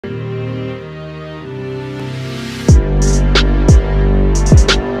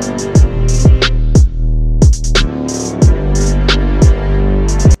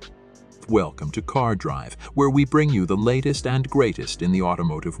Welcome to Car Drive, where we bring you the latest and greatest in the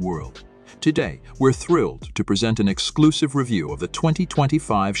automotive world. Today, we're thrilled to present an exclusive review of the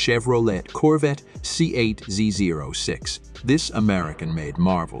 2025 Chevrolet Corvette C8 Z06. This American-made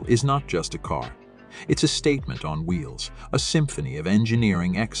marvel is not just a car. It's a statement on wheels, a symphony of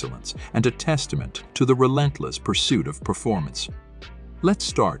engineering excellence, and a testament to the relentless pursuit of performance. Let's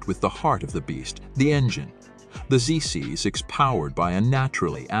start with the heart of the beast, the engine. The Z06 powered by a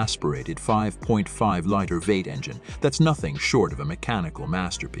naturally aspirated 5.5-liter V8 engine that's nothing short of a mechanical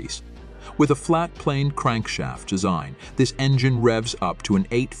masterpiece. With a flat-planed crankshaft design, this engine revs up to an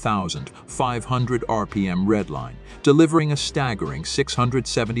 8,500 RPM redline, delivering a staggering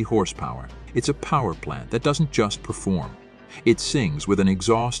 670 horsepower. It's a power plant that doesn't just perform. It sings with an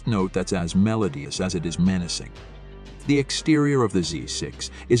exhaust note that's as melodious as it is menacing. The exterior of the Z06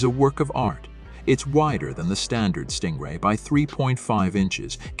 is a work of art. It's wider than the standard Stingray by 3.5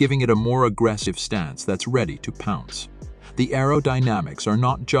 inches, giving it a more aggressive stance that's ready to pounce. The aerodynamics are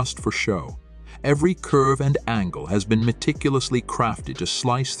not just for show. Every curve and angle has been meticulously crafted to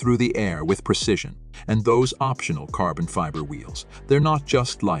slice through the air with precision. And those optional carbon fiber wheels, they're not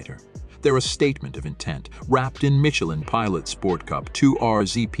just lighter. They're a statement of intent, wrapped in Michelin Pilot Sport Cup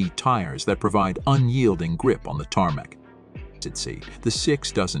 2RZP tires that provide unyielding grip on the tarmac. The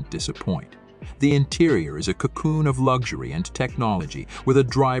 6 doesn't disappoint. The interior is a cocoon of luxury and technology with a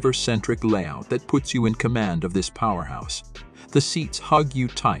driver-centric layout that puts you in command of this powerhouse. The seats hug you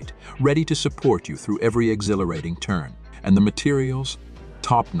tight, ready to support you through every exhilarating turn. And the materials?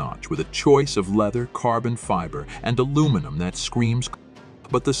 Top-notch with a choice of leather, carbon fiber, and aluminum that screams.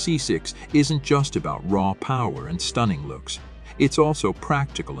 But the C6 isn't just about raw power and stunning looks. It's also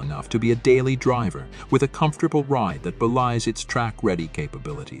practical enough to be a daily driver with a comfortable ride that belies its track-ready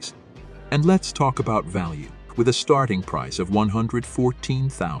capabilities. And let's talk about value. With a starting price of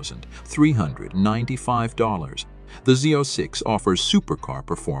 $114,395, the Z06 offers supercar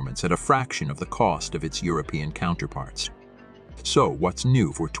performance at a fraction of the cost of its European counterparts. So, what's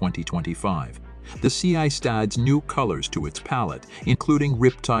new for 2025? The C6 adds new colors to its palette, including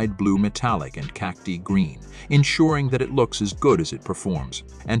Riptide Blue Metallic and Cacti Green, ensuring that it looks as good as it performs.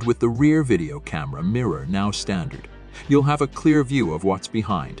 And with the rear video camera mirror now standard, you'll have a clear view of what's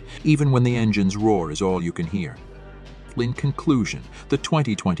behind, even when the engine's roar is all you can hear. In conclusion, the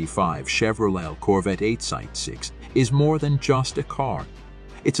 2025 Chevrolet Corvette C8 is more than just a car.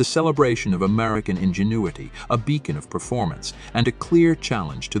 It's a celebration of American ingenuity, a beacon of performance, and a clear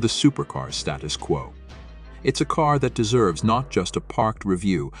challenge to the supercar status quo. It's a car that deserves not just a parked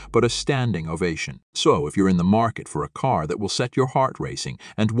review, but a standing ovation. So, if you're in the market for a car that will set your heart racing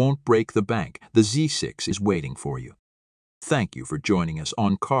and won't break the bank, the Z6 is waiting for you. Thank you for joining us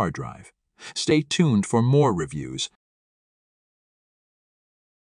on Car Drive. Stay tuned for more reviews,